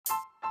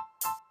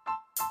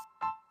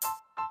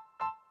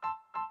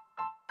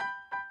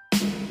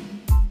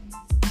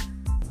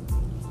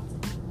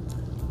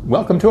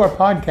Welcome to our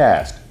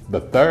podcast,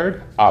 The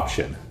Third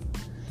Option.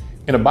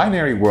 In a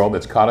binary world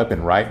that's caught up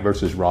in right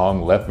versus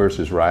wrong, left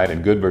versus right,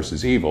 and good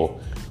versus evil,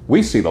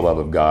 we see the love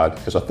of God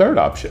as a third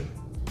option.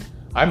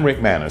 I'm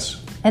Rick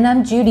Manis. And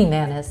I'm Judy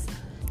Manis.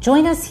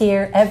 Join us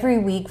here every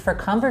week for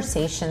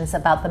conversations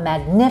about the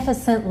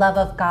magnificent love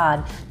of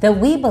God that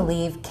we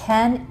believe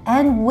can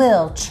and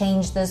will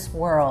change this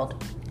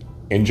world.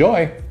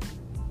 Enjoy!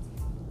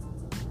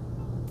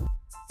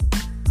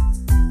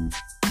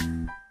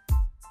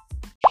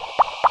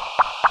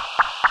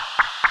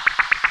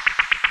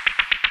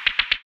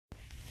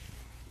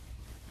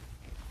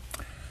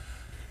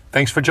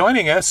 Thanks for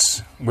joining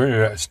us.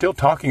 We're still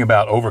talking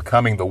about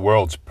overcoming the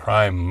world's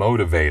prime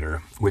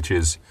motivator, which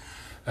is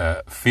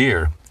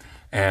fear.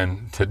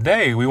 And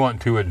today we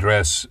want to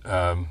address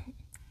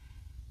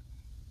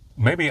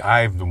maybe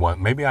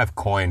I've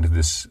coined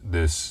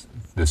this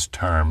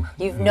term.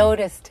 You've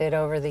noticed it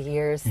over the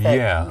years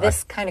that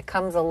this kind of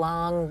comes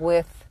along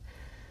with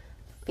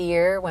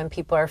fear. When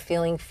people are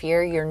feeling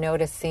fear, you're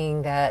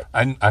noticing that.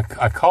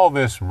 I call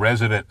this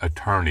resident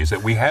attorneys,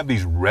 that we have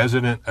these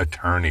resident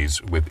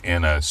attorneys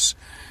within us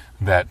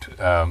that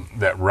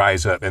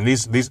rise up. And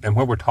these and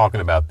when we're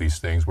talking about these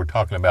things, we're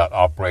talking about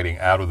operating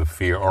out of the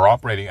fear or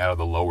operating out of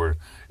the lower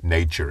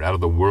nature, out of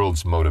the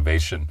world's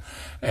motivation.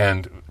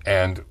 And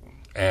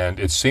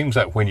it seems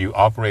that when you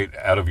operate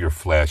out of your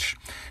flesh,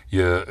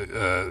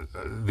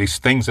 these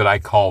things that I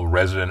call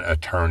resident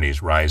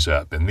attorneys rise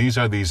up. And these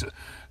are this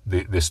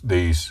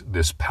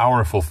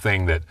powerful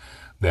thing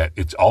that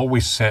it's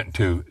always sent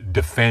to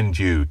defend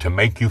you, to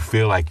make you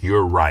feel like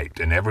you're right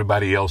and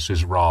everybody else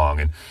is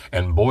wrong.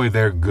 And boy,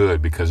 they're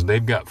good because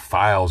they've got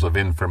files of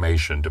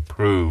information to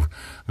prove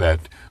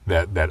that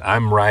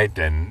I'm right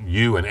and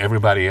you and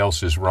everybody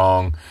else is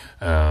wrong.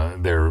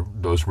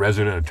 Those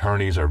resident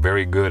attorneys are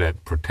very good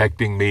at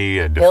protecting me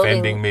and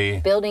defending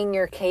me. Building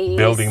your case.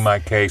 Building my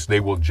case.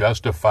 They will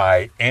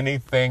justify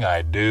anything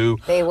I do.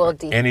 They will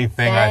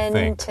anything I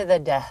think. To the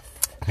death.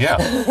 Yeah.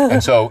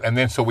 And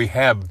so we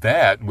have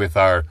that with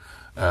our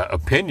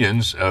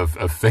opinions of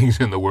things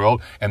in the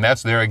world. And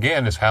that's there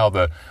again is how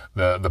the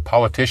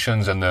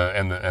politicians and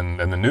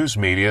the news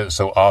media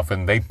so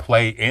often they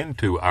play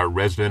into our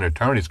resident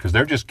attorneys because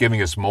they're just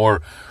giving us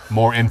more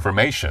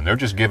information. They're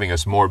just giving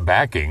us more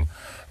backing.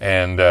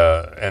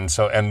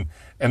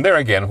 And there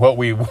again, what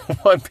we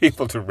want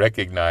people to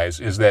recognize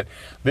is that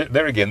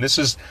there again, this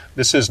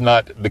is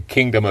not the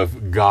kingdom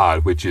of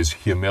God, which is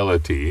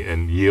humility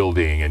and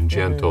yielding and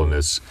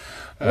gentleness.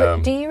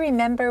 Do you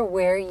remember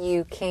where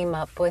you came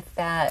up with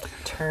that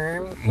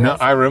term? No,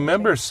 I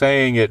remember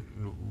saying it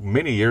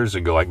many years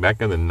ago, like back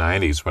in the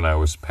 90s when I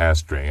was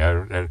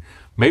pastoring.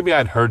 Maybe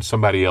I'd heard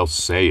somebody else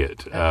say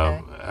it.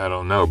 Okay. I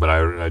don't know, but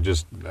I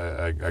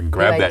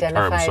grabbed that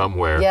term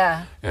somewhere.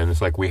 Yeah. And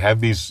it's like we have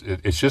these,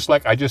 it's just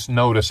like I just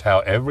noticed how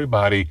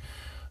everybody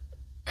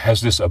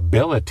has this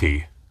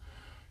ability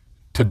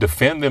to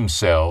defend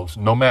themselves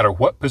no matter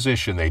what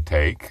position they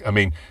take. I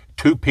mean,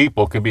 two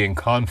people can be in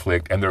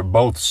conflict and they're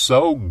both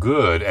so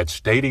good at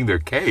stating their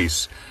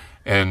case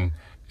and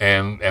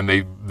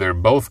they're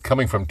both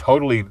coming from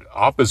totally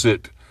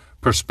opposite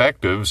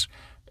perspectives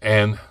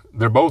and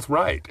they're both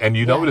right. And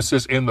you notice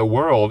this in the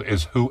world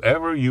is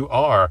whoever you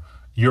are,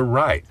 you're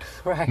right.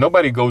 Right.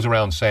 Nobody goes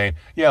around saying,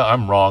 yeah,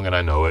 I'm wrong and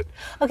I know it.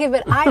 Okay,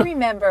 but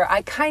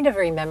I kind of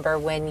remember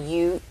when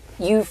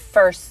you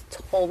first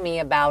told me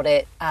about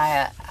it.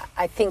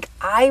 I think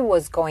I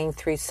was going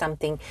through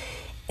something.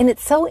 And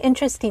it's so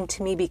interesting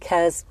to me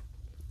because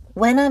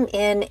when I'm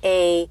in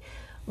a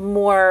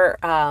more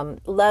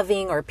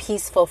loving or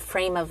peaceful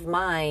frame of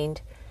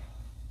mind,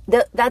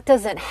 that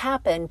doesn't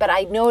happen. But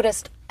I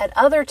noticed at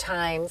other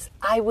times,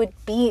 I would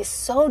be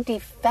so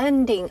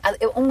defending,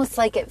 almost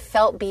like it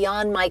felt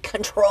beyond my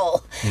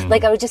control. Mm-hmm.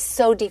 Like I was just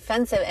so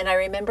defensive. And I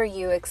remember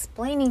you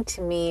explaining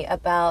to me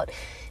about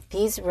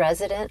these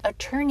resident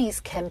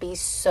attorneys can be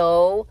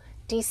so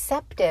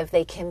deceptive.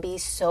 They can be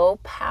so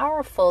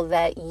powerful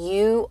that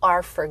you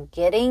are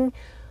forgetting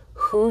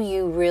who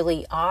you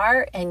really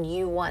are and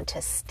you want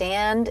to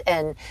stand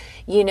and,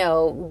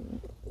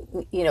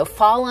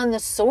 fall on the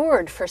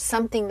sword for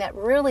something that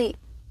really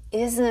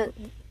isn't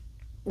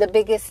the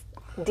biggest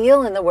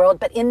deal in the world,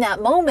 but in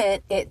that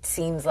moment, it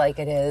seems like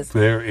it is.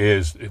 There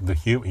is the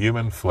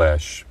human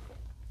flesh,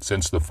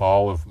 since the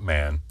fall of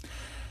man,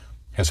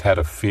 has had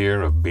a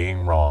fear of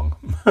being wrong,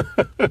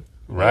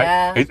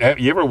 right? Yeah. Have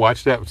you ever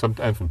watched that?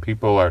 Sometimes when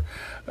people are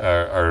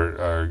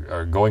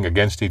going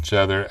against each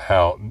other,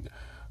 how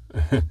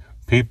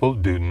people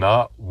do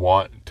not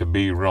want to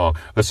be wrong.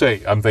 Let's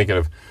say I'm thinking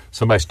of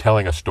somebody's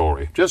telling a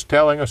story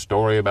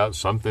about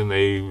something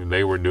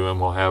they were doing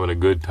while having a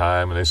good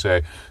time. And they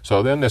say,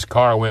 so then this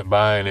car went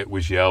by and it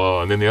was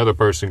yellow. And then the other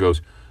person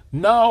goes,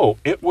 no,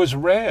 it was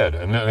red.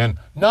 And then,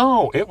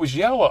 no, it was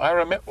yellow.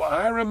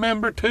 I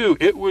remember too.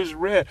 It was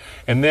red.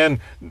 And then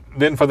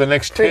for the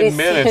next 10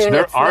 minutes,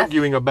 they're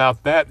arguing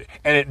about that.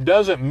 And it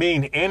doesn't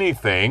mean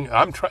anything.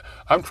 I'm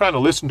trying to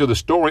listen to the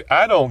story.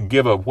 I don't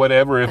give a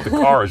whatever if the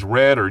car is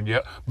red or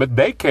yellow, but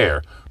they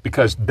care.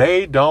 because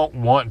they don't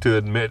want to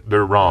admit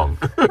they're wrong.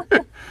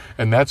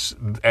 And that's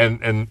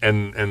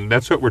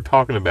that's what we're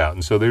talking about.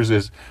 And so there's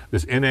this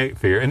innate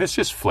fear, and it's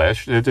just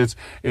flesh. It's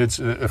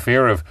a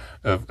fear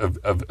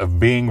of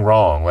being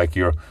wrong, like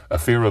you're a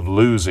fear of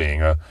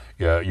losing.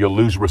 You'll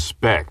lose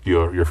respect.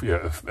 You're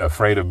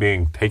afraid of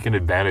being taken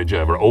advantage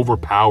of or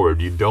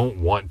overpowered. You don't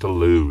want to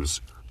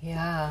lose.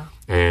 Yeah.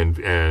 And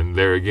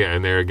there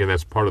again,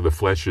 that's part of the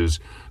flesh's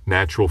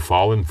natural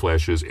fallen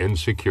flesh's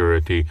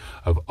insecurity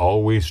of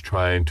always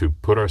trying to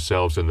put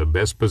ourselves in the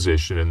best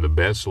position, in the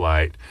best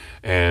light,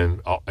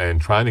 and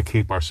trying to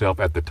keep ourselves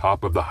at the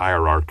top of the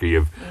hierarchy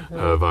of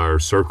our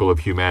circle of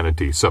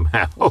humanity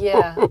somehow.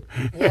 Yeah.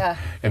 Yeah.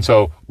 And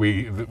so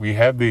we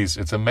have these.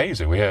 It's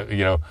amazing. We have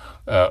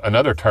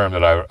another term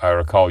that I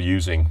recall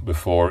using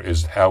before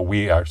is how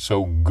we are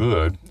so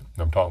good.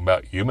 I'm talking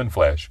about human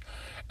flesh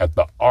at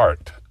the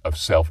art of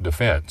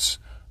self-defense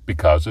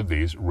because of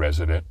these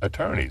resident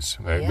attorneys.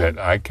 That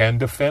I can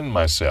defend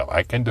myself.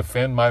 I can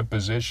defend my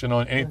position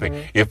on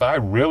anything. If I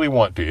really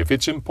want to, if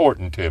it's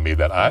important to me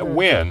that I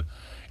win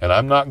and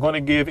I'm not going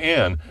to give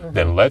in,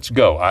 then let's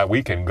go.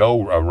 We can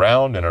go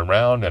around and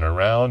around and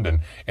around.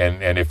 And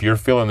if you're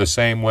feeling the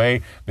same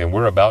way, then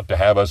we're about to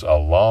have us a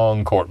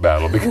long court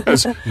battle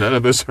because none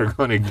of us are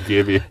going to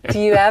give in. Do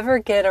you ever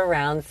get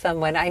around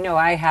someone, I know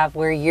I have,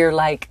 where you're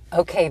like,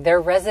 okay, their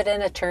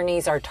resident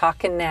attorneys are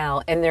talking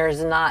now, and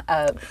there's not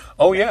a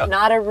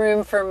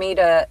room for me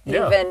to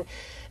even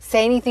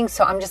say anything,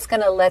 so I'm just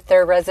going to let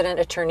their resident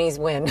attorneys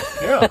win.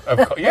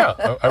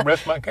 I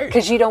rest my case.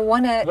 Because you don't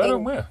want to. Let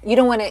them win. You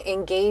don't want to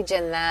engage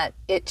in that.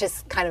 It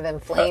just kind of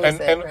inflames it.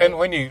 Right? And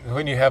when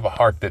you have a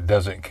heart that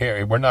doesn't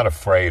care, we're not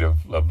afraid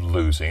of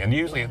losing. And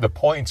usually the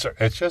points are.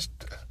 It's just.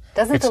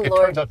 Doesn't the Lord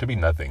it turns out to be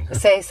nothing?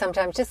 Say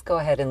sometimes, just go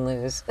ahead and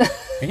lose.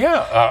 I've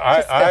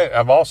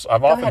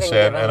often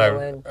said,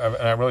 and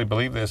I really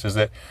believe this, is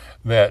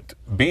that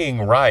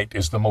being right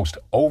is the most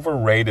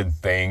overrated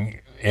thing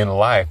in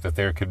life that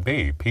there could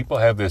be. People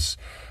have this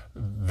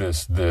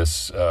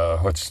what's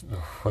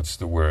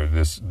the word?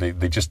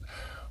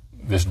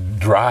 This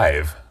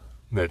drive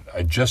that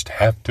I just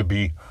have to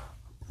be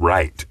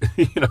right,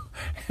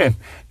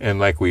 and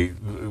like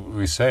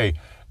we say,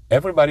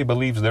 everybody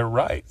believes they're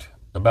right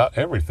about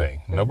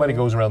everything. Nobody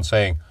goes around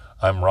saying,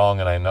 I'm wrong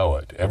and I know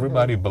it.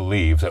 Everybody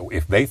believes that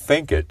if they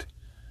think it,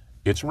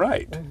 it's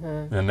right.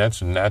 And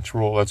that's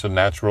natural. That's a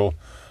natural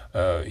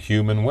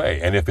human way.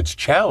 And if it's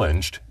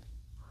challenged,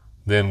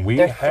 then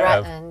they're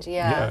threatened.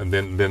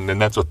 Then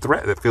that's a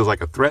threat. It feels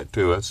like a threat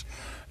to us.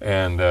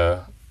 And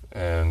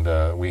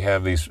we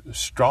have these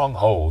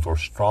strongholds or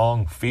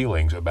strong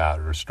feelings about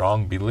it or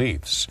strong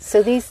beliefs.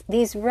 So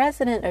these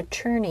resident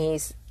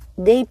attorneys,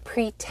 they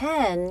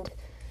pretend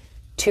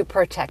to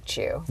protect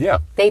you. Yeah.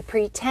 They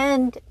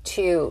pretend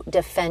to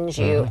defend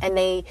you, and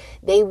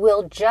they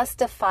will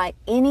justify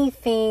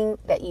anything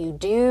that you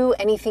do,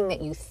 anything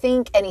that you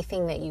think,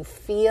 anything that you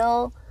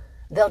feel.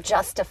 They'll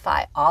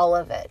justify all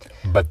of it.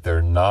 But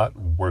they're not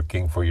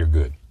working for your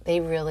good.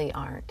 They really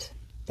aren't.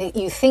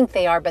 You think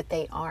they are, but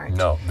they aren't.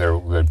 No,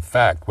 in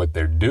fact, what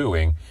they're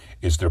doing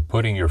is they're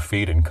putting your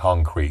feet in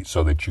concrete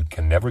so that you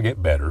can never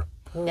get better.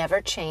 Never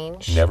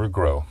change. Never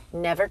grow.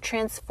 Never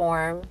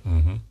transform.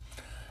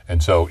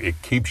 And so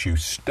it keeps you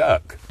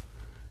stuck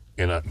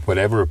in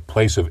whatever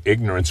place of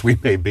ignorance we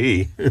may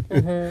be.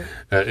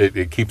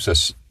 It keeps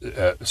us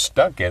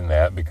stuck in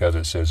that because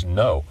it says,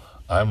 no,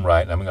 I'm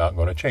right and I'm not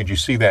going to change. You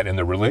see that in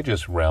the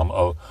religious realm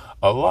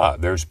a lot.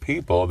 There's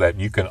people that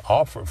you can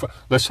offer,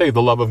 let's say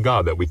the love of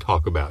God that we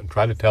talk about, and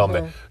try to tell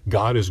them that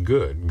God is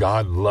good.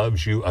 God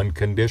loves you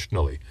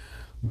unconditionally.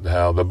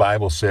 Now, the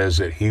Bible says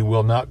that He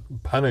will not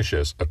punish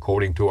us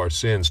according to our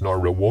sins, nor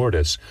reward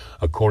us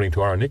according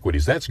to our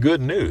iniquities. That's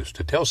good news,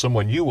 to tell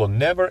someone you will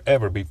never,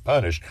 ever be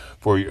punished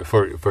for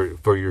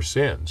your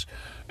sins.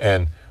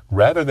 And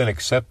rather than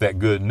accept that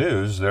good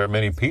news, there are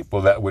many people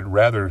that would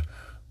rather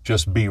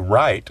just be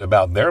right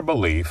about their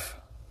belief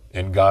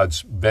in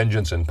God's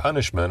vengeance and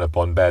punishment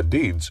upon bad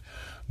deeds,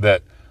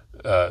 that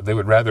they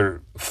would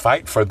rather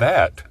fight for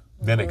that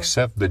than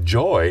accept the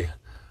joy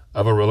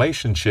of a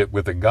relationship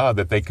with a God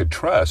that they could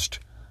trust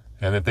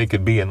and that they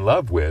could be in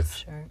love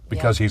with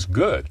because He's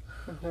good.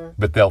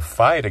 But they'll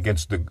fight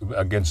against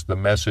the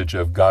message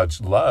of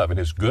God's love and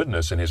His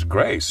goodness and His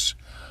grace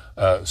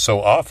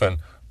so often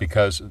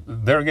because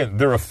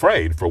they're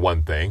afraid, for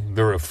one thing.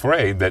 They're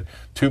afraid that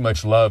too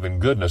much love and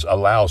goodness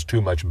allows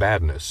too much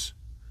badness.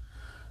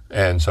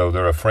 And so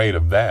they're afraid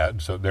of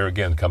that. So there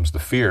again comes the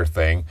fear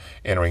thing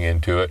entering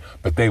into it.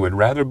 But they would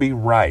rather be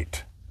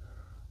right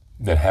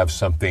than have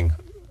something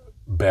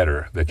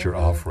better that you're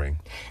offering.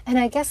 And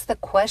I guess the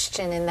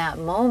question in that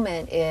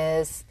moment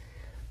is,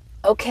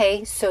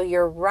 okay, so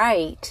you're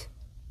right.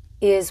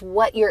 Is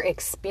what you're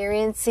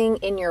experiencing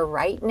in your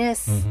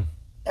rightness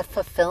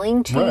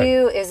fulfilling to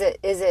you? Is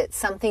it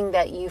something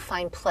that you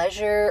find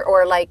pleasure,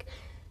 or like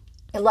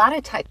a lot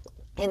of times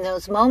in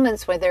those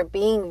moments where they're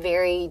being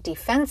very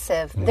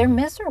defensive, they're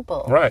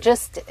miserable. Right.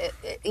 Just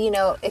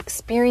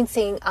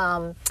experiencing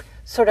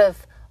sort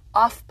of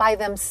off by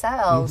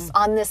themselves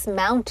on this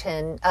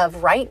mountain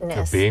of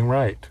rightness. Of being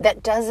right.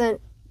 That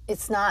doesn't,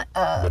 it's not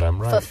But I'm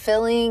right.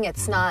 fulfilling.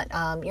 It's not,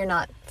 you're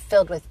not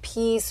filled with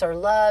peace or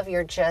love.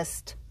 You're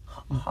just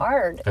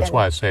hard. That's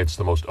why I say it's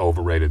the most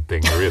overrated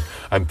thing there is.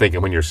 I'm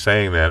thinking when you're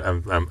saying that,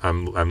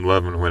 I'm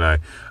loving when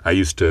I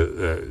used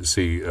to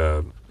see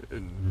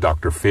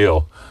Dr.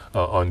 Phil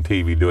on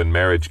TV doing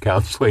marriage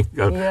counseling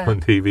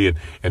on TV,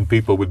 and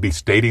people would be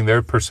stating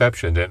their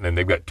perceptions, and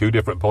they've got two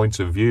different points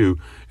of view,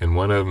 and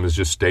one of them is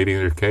just stating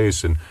their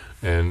case,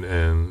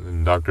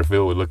 and Dr.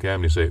 Phil would look at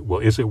him and say, well,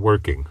 is it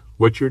working?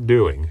 What you're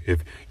doing,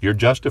 if you're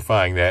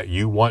justifying that,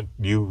 you want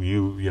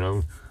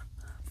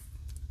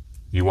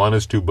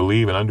us to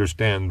believe and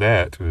understand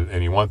that,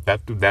 and you want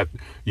that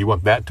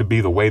to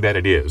be the way that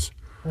it is.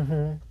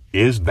 Mm-hmm.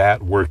 Is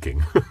that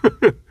working?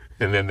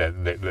 And then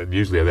that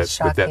usually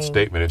with that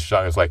statement, it's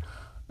shocking. It's like,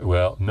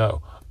 well,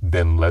 no.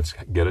 Then let's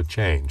get a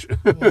change.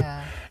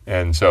 Yeah.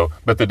 And so,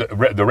 but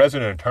the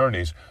resident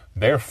attorneys,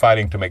 they're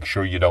fighting to make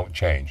sure you don't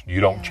change.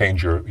 You don't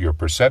change your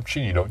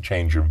perception. You don't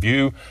change your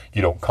view.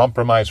 You don't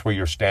compromise where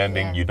you're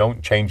standing. Yeah. You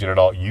don't change it at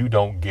all. You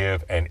don't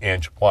give an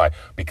inch. Why?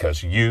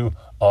 Because you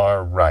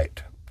are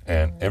right,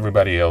 and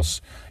everybody else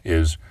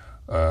is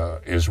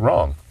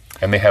wrong.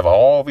 And they have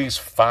all these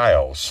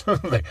files,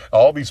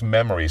 all these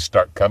memories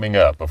start coming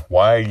up of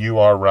why you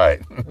are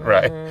right,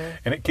 right? Mm-hmm.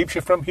 And it keeps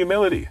you from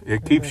humility.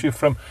 It keeps you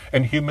from,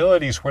 and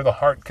humility is where the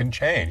heart can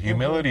change.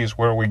 Humility is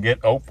where we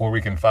where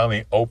we can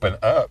finally open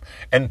up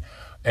and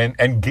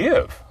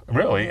give,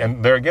 really.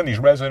 And there again, these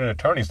resident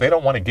attorneys, they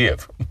don't want to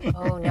give.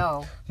 Oh,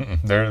 no.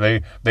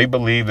 They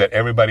believe that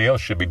everybody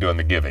else should be doing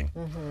the giving.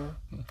 Mm-hmm.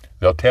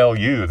 They'll tell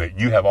you that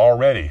you have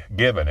already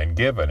given and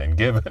given and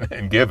given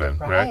and given,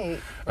 right?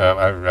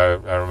 I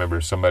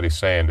remember somebody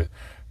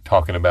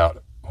talking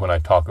about, when I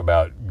talk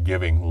about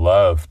giving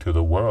love to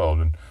the world,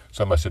 and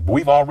somebody said,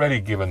 we've already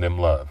given them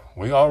love.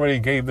 We already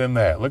gave them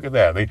that. Look at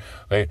that.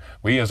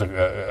 We as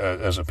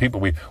a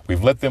people,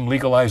 we've let them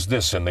legalize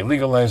this, and they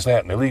legalize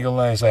that, and they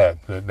legalize that.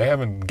 They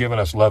haven't given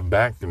us love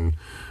back, and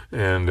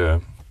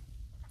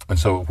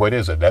so what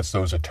is it? That's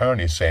those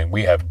attorneys saying,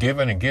 we have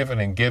given and given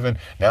and given.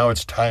 Now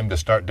it's time to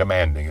start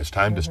demanding. It's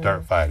time to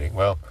start fighting.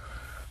 Well,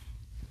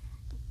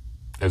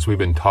 as we've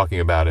been talking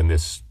about in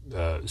this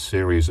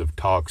series of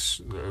talks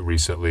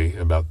recently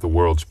about the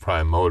world's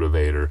prime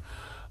motivator,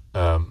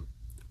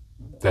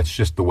 that's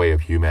just the way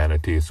of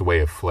humanity. It's the way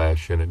of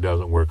flesh, and it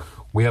doesn't work.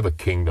 We have a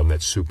kingdom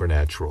that's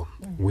supernatural.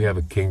 Mm-hmm. We have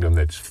a kingdom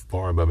that's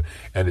far above it.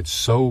 And it's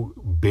so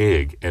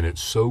big, and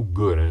it's so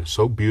good, and it's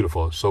so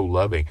beautiful, and so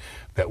loving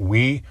that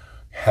we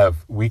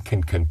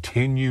can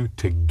continue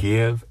to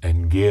give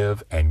and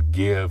give and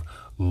give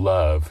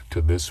love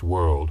to this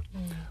world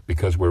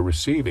because we're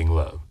receiving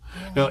love.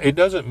 Yeah. Now, it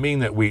doesn't mean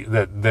that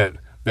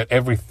that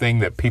everything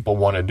that people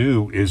want to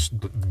do is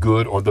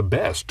good or the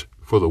best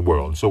for the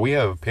world. So we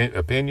have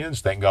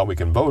opinions. Thank God we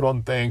can vote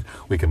on things.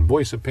 We can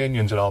voice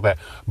opinions and all that.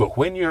 But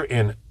when you're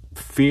in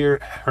fear,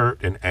 hurt,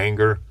 and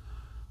anger,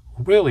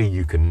 really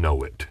you can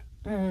know it.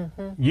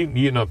 Mm-hmm.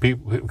 You know,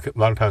 people, a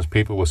lot of times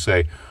people will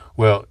say,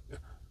 well,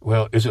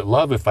 is it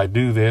love if I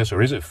do this,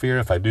 or is it fear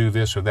if I do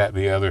this or that,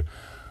 the other?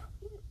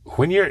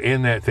 When you're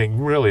in that thing,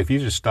 really, if you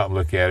just stop and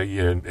look at it,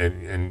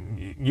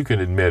 and you can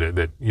admit it,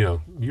 that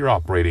you're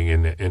operating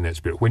in that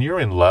spirit. When you're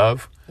in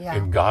love,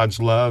 in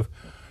God's love,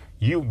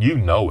 you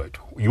know it.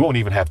 You won't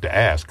even have to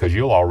ask, because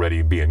you'll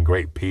already be in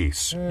great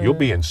peace. You'll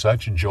be in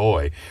such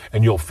joy,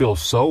 and you'll feel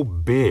so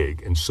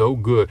big and so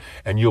good,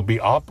 and you'll be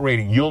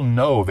operating. You'll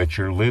know that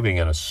you're living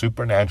in a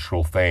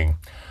supernatural thing.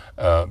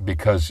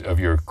 Because of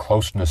your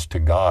closeness to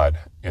God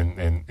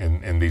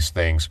in these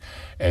things.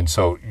 And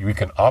so we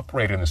can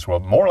operate in this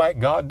world more like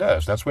God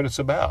does. That's what it's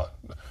about.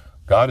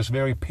 God is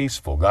very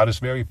peaceful. God is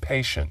very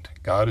patient.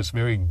 God is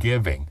very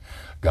giving.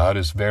 God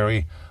is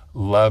very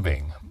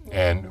loving.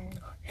 And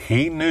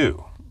he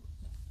knew.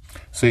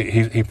 See,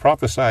 he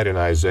prophesied in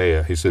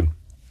Isaiah. He said,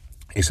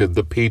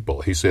 the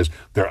people, he says,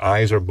 their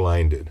eyes are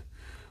blinded.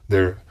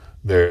 They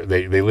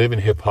live in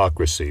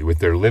hypocrisy. With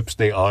their lips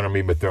they honor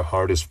me, but their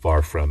heart is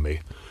far from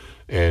me.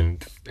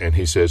 And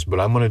he says, but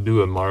I'm going to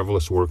do a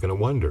marvelous work and a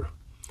wonder.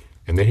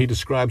 And then he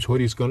describes what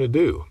he's going to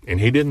do.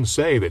 And he didn't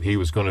say that he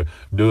was going to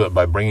do it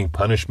by bringing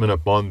punishment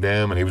upon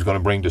them, and he was going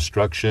to bring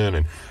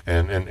destruction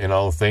and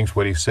all things.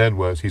 What he said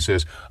was, he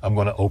says, I'm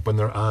going to open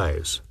their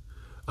eyes.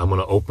 I'm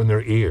going to open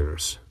their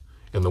ears.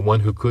 And the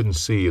one who couldn't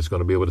see is going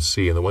to be able to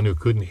see. And the one who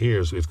couldn't hear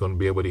is going to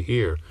be able to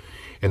hear.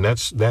 And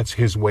that's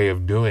his way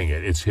of doing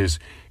it. It's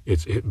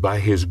by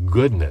his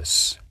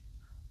goodness.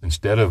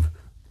 Instead of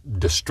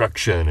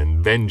destruction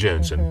and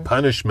vengeance and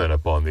punishment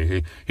upon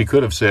thee. He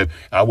could have said,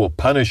 I will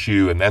punish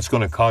you, and that's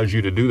going to cause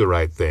you to do the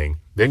right thing.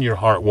 Then your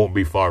heart won't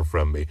be far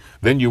from me.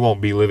 Then you won't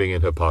be living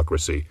in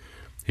hypocrisy.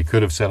 He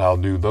could have said, I'll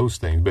do those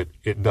things, but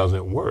it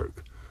doesn't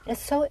work.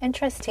 It's so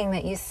interesting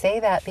that you say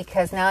that,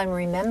 because now I'm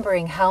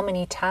remembering how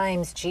many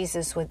times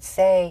Jesus would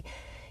say,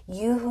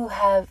 you who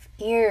have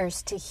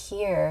ears to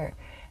hear,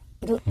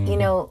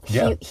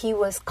 he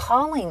was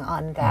calling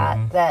on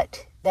that,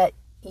 that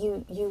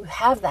you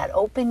have that.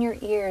 Open your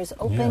ears,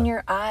 open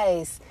your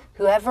eyes.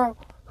 Whoever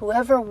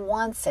whoever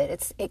wants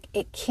it,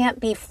 it can't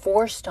be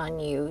forced on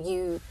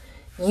you.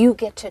 You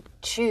get to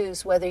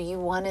choose whether you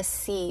want to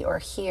see or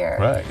hear.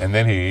 Right. And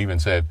then he even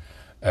said,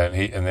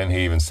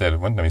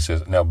 one time he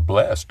says, now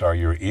blessed are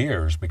your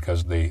ears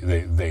because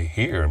they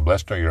hear, and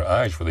blessed are your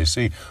eyes for they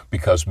see,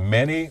 because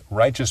many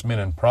righteous men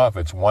and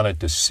prophets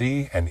wanted to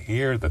see and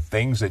hear the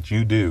things that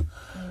you do,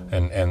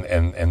 and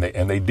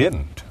they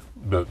didn't,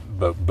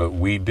 but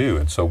we do,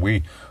 and so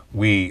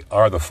we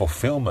are the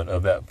fulfillment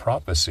of that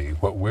prophecy.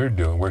 What we're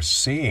doing, we're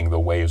seeing the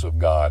ways of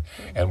God,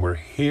 and we're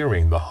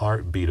hearing the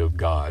heartbeat of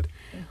God.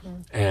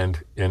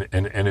 And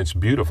it's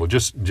beautiful.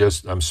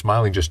 Just I'm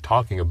smiling just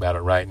talking about it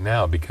right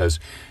now, because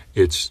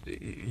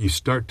you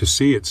start to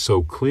see it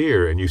so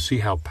clear, and you see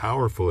how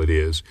powerful it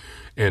is.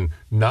 And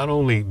not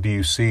only do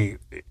you see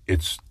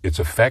its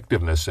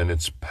effectiveness and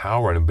its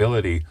power and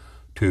ability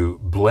to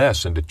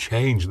bless and to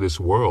change this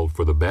world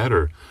for the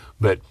better,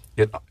 but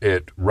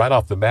it right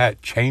off the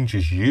bat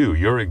changes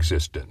your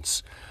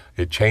existence.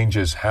 It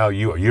changes how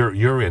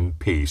you're in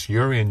peace,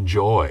 you're in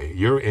joy,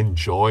 you're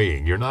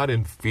enjoying, you're not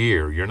in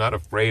fear, you're not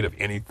afraid of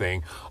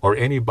anything or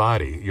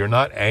anybody, you're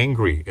not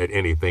angry at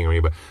anything or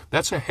anybody.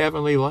 That's a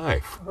heavenly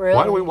life. Really?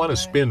 Why do we want to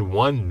spend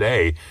one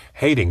day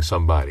hating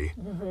somebody?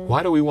 Mm-hmm.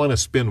 Why do we want to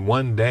spend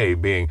one day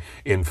being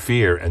in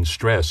fear and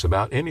stress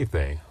about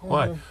anything? Mm-hmm.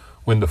 Why?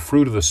 When the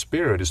fruit of the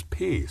Spirit is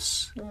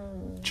peace,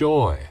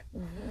 joy,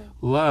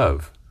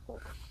 love.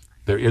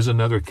 There is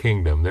another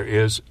kingdom. There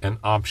is an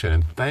option.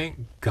 And thank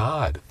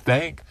God,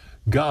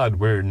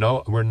 we're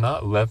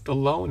not left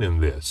alone in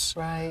this.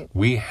 Right.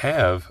 We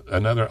have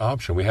another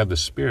option. We have the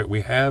Spirit.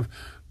 We have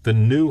the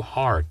new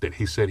heart that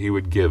he said he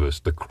would give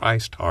us, the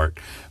Christ heart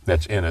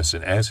that's in us.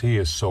 And as he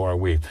is, so are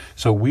we.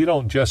 So we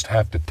don't just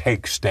have to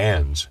take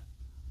stands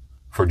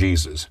for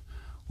Jesus.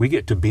 We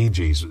get to be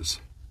Jesus.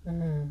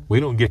 Mm.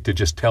 We don't get to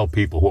just tell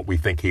people what we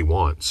think he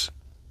wants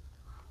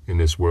in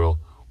this world.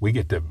 We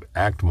get to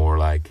act more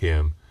like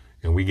him.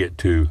 And we get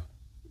to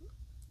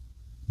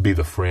be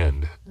the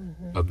friend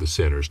of the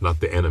sinners, not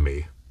the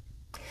enemy.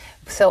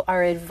 So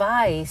our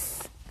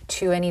advice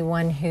to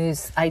anyone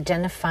who's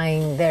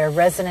identifying their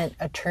resident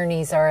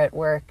attorneys are at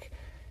work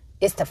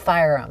is to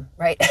fire them,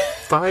 right?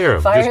 Fire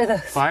them.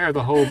 Fire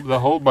the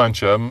whole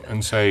bunch of them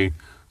and say,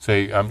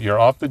 you're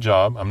off the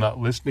job. I'm not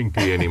listening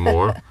to you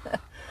anymore.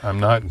 I'm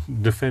not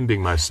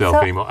defending myself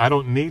anymore. I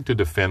don't need to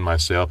defend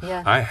myself.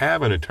 Yeah. I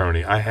have an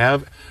attorney. I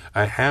have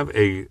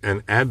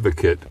an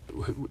advocate,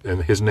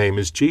 and his name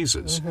is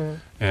Jesus. Mm-hmm.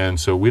 And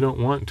so we don't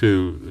want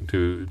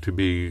to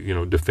be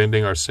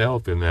defending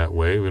ourselves in that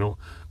way. We don't,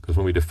 because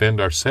when we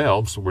defend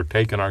ourselves, we're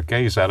taking our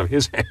case out of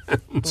his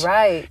hands.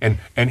 Right.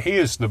 And he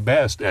is the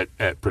best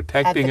at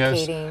protecting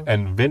us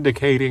and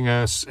vindicating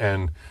us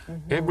and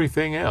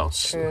everything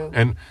else. True.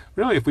 And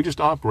really, if we just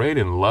operate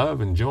in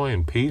love and joy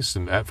and peace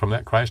and from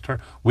that Christ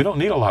heart, we don't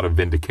need a lot of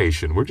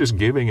vindication. We're just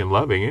giving and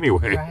loving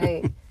anyway.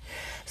 Right.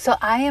 So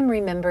I am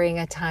remembering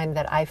a time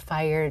that I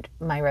fired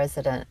my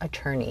resident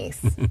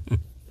attorneys.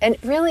 And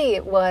really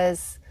it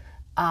was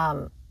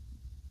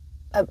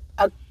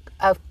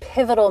a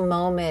pivotal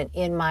moment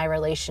in my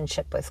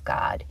relationship with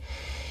God,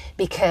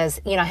 because,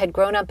 I had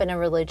grown up in a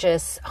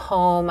religious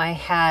home. I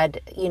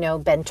had,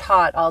 been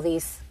taught all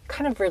these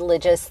kind of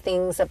religious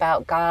things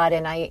about God,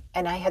 and I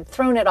had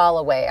thrown it all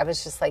away. I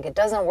was just like, it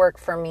doesn't work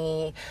for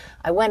me.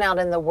 I went out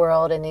in the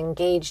world and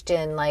engaged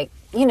in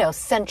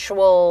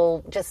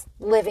sensual, just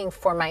living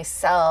for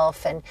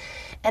myself. And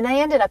I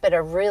ended up at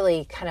a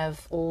really kind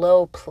of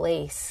low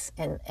place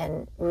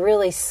and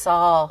really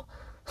saw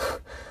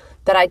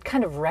that I'd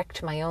kind of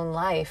wrecked my own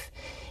life.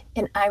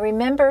 And I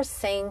remember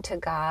saying to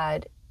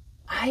God,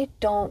 I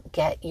don't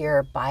get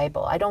your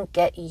Bible. I don't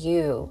get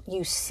you.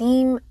 You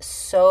seem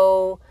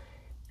so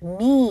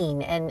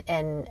mean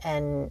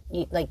and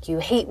you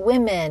hate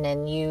women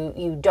and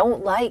you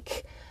don't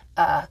like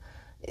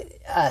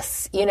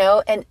us,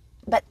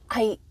 but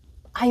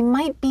I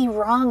might be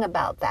wrong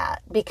about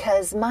that,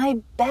 because my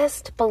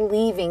best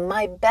believing,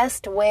 my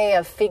best way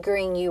of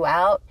figuring you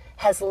out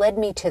has led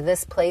me to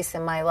this place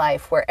in my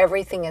life where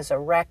everything is a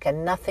wreck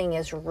and nothing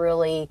is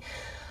really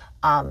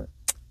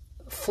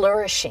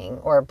flourishing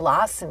or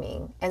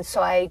blossoming. And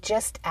so I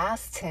just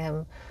asked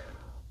him,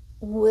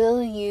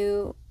 will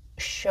you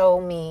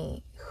show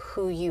me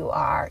who you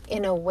are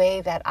in a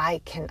way that I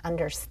can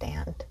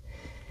understand?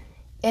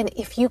 And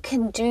if you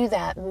can do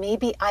that,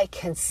 maybe I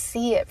can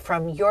see it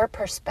from your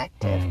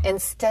perspective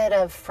instead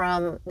of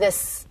from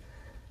this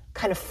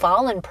kind of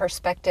fallen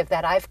perspective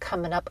that I've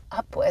come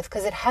up with,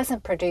 because it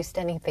hasn't produced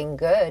anything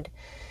good.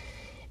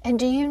 And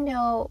do you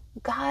know,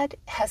 God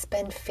has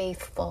been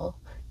faithful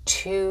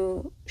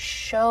to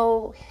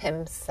show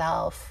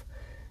himself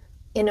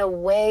in a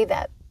way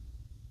that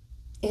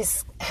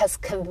has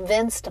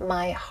convinced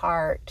my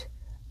heart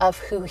of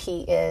who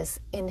he is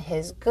in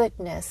his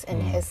goodness,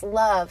 in his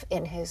love,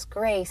 in his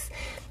grace.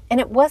 And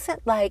it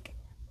wasn't like,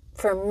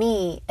 for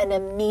me, an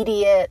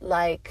immediate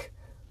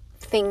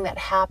thing that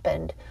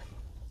happened.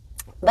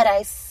 But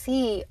I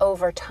see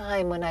over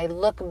time, when I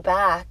look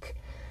back,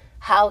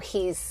 how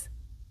he's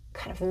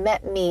kind of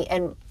met me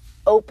and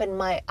opened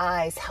my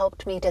eyes,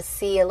 helped me to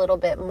see a little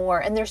bit more.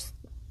 And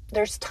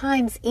there's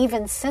times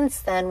even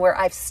since then where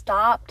I've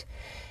stopped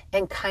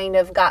and kind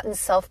of gotten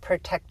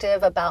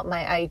self-protective about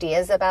my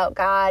ideas about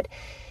God.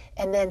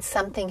 And then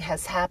something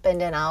has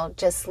happened and I'll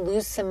just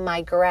loosen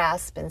my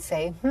grasp and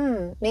say,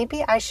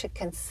 maybe I should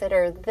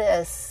consider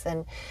this,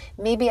 and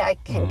maybe I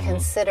can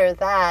consider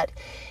that.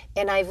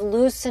 And I've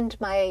loosened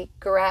my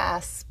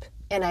grasp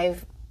and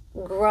I've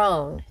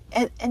grown.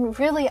 And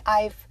really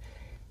I've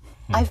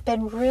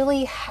been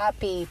really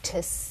happy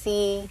to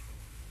see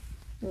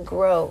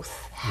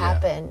growth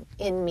happen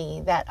in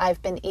me, that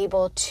I've been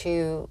able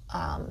to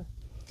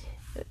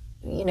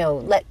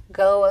let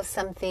go of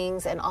some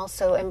things and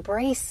also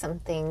embrace some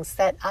things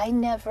that I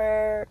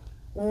never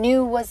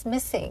knew was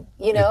missing,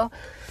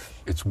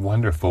 It's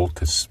wonderful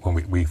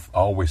when we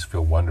always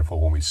feel wonderful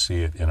when we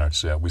see it in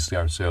ourselves. We see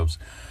ourselves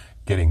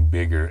getting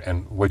bigger.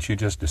 And what you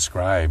just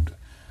described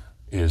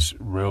is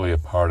really a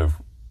part of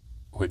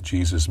what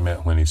Jesus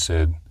meant when he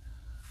said,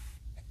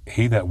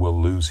 he that will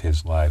lose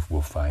his life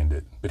will find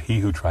it, but he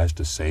who tries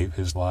to save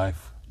his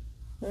life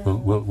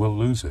will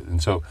lose it.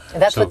 And so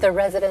that's what the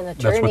resident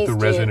attorneys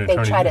do. They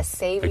try to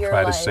save your life. They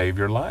try to save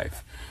your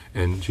life.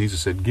 And Jesus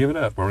said, give it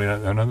up. Or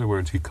in other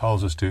words, he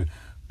calls us to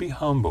be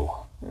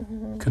humble.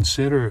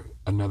 Consider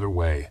another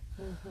way.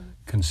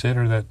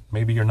 Consider that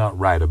maybe you're not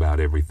right about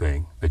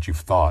everything that you've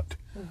thought.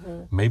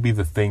 Maybe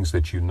the things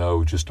that you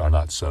know just are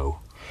not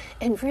so.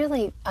 And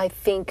really, I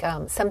think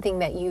something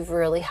that you've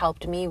really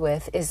helped me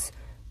with is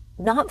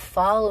not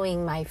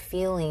following my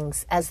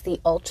feelings as the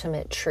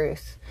ultimate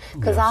truth.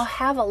 Because I'll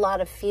have a lot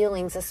of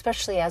feelings,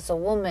 especially as a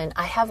woman.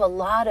 I have a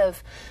lot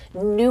of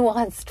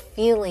nuanced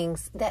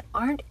feelings that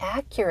aren't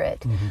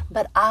accurate,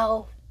 but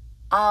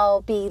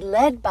I'll be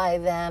led by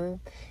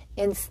them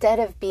instead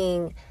of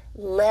being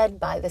led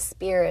by the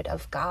Spirit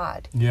of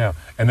God. Yeah,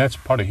 and that's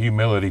part of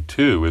humility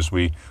too, is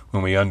when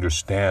we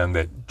understand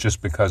that just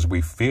because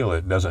we feel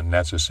it doesn't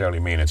necessarily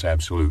mean it's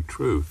absolute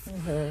truth.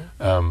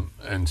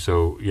 And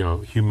so,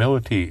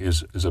 humility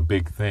is a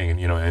big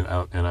thing.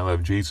 And I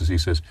love Jesus. He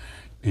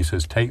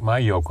says, take my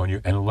yoke on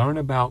you and learn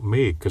about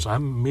me, because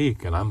I'm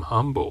meek and I'm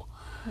humble.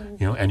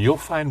 And you'll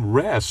find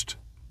rest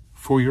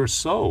for your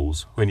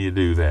souls when you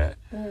do that.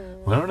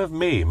 Learn of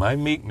me, my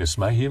meekness,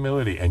 my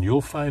humility, and you'll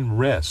find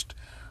rest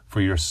for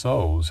your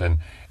souls. And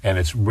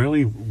it's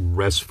really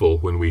restful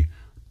when we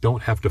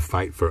don't have to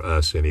fight for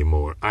us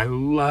anymore. I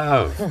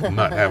love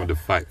not having to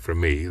fight for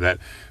me. That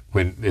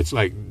when it's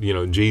like,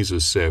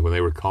 Jesus said when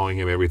they were calling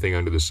him everything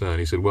under the sun,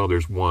 he said, well,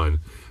 there's one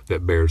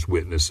that bears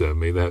witness of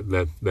me.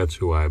 That's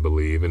who I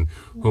believe. And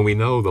when we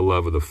know the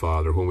love of the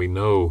Father, when we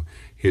know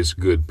his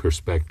good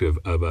perspective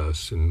of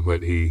us and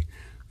what he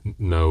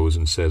knows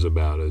and says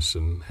about us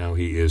and how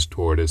he is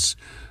toward us,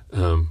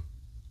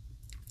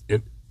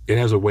 it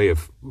has a way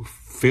of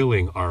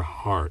filling our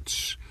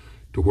hearts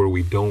to where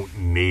we don't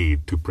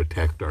need to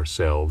protect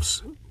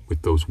ourselves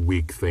with those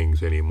weak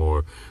things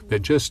anymore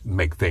that just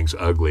make things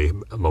ugly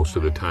most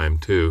of the time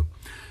too.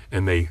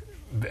 And they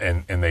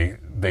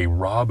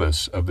rob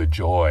us of the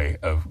joy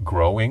of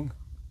growing.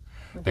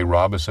 They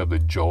rob us of the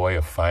joy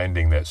of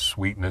finding that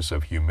sweetness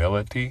of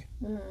humility.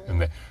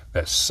 And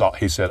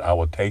he said, I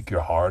will take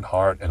your hard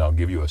heart and I'll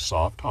give you a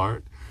soft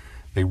heart.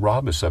 They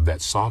rob us of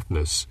that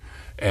softness.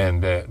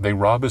 And they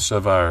rob us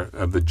of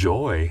the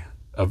joy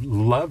of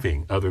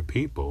loving other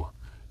people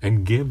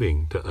and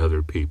giving to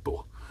other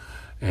people.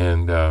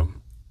 And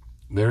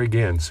there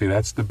again, see,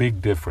 that's the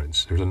big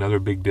difference. There's another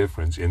big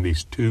difference in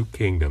these two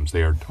kingdoms.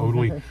 They are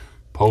totally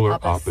polar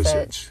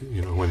opposites.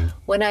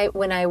 When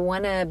I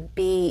want to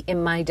be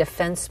in my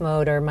defense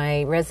mode or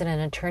my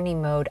resident attorney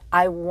mode,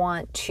 I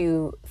want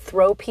to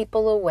throw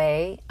people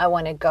away. I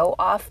want to go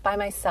off by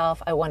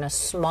myself. I want a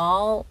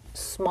small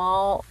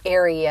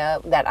area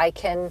that I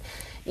can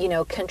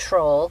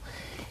control.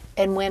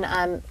 And when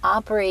I'm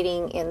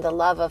operating in the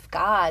love of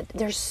God,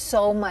 there's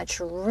so much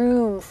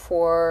room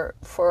for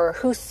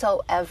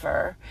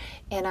whosoever,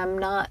 and I'm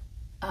not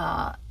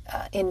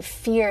in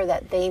fear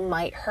that they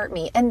might hurt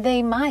me, and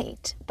they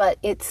might. But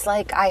it's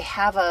like I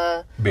have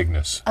a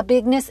bigness,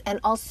 and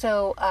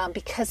also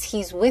because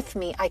He's with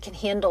me, I can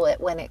handle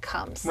it when it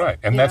comes. Right,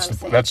 and that's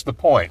the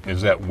point.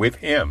 Is that with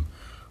Him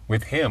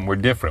we're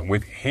different.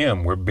 With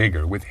Him we're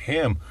bigger. With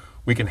Him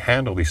we can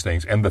handle these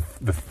things. And the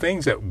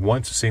things that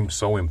once seemed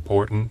so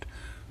important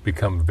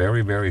become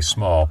very, very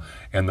small.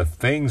 And the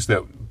things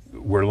that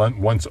were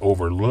once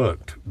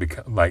overlooked,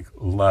 become like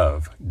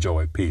love,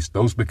 joy, peace.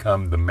 Those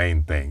become the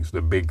main things,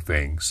 the big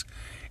things.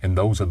 And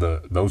those are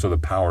the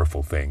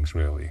powerful things,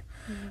 really.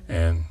 Mm-hmm.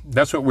 And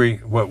that's what we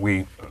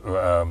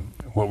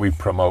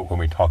promote when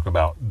we talk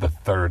about the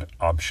third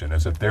option,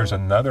 is that there's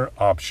another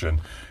option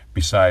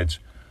besides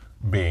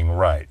being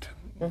right.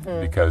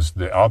 Mm-hmm. Because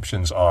the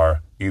options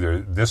are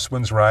either this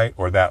one's right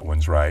or that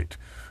one's right.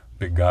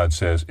 But God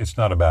says, it's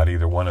not about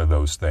either one of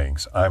those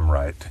things. I'm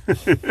right.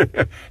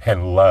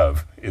 And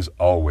love is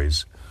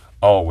always,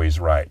 always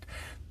right.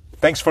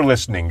 Thanks for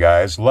listening,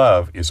 guys.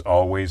 Love is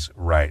always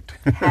right.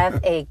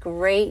 Have a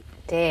great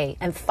day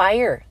and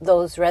fire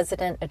those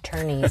resident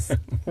attorneys.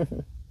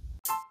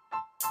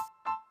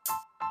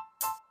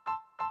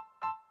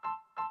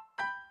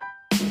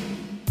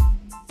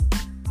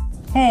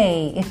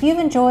 Hey, if you've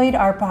enjoyed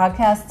our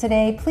podcast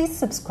today, please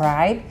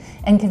subscribe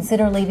and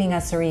consider leaving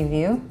us a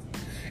review.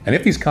 And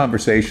if these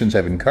conversations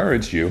have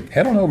encouraged you,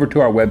 head on over to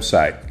our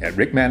website at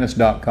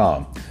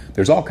rickmanis.com.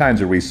 There's all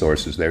kinds of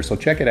resources there, so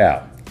check it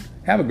out.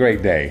 Have a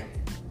great day.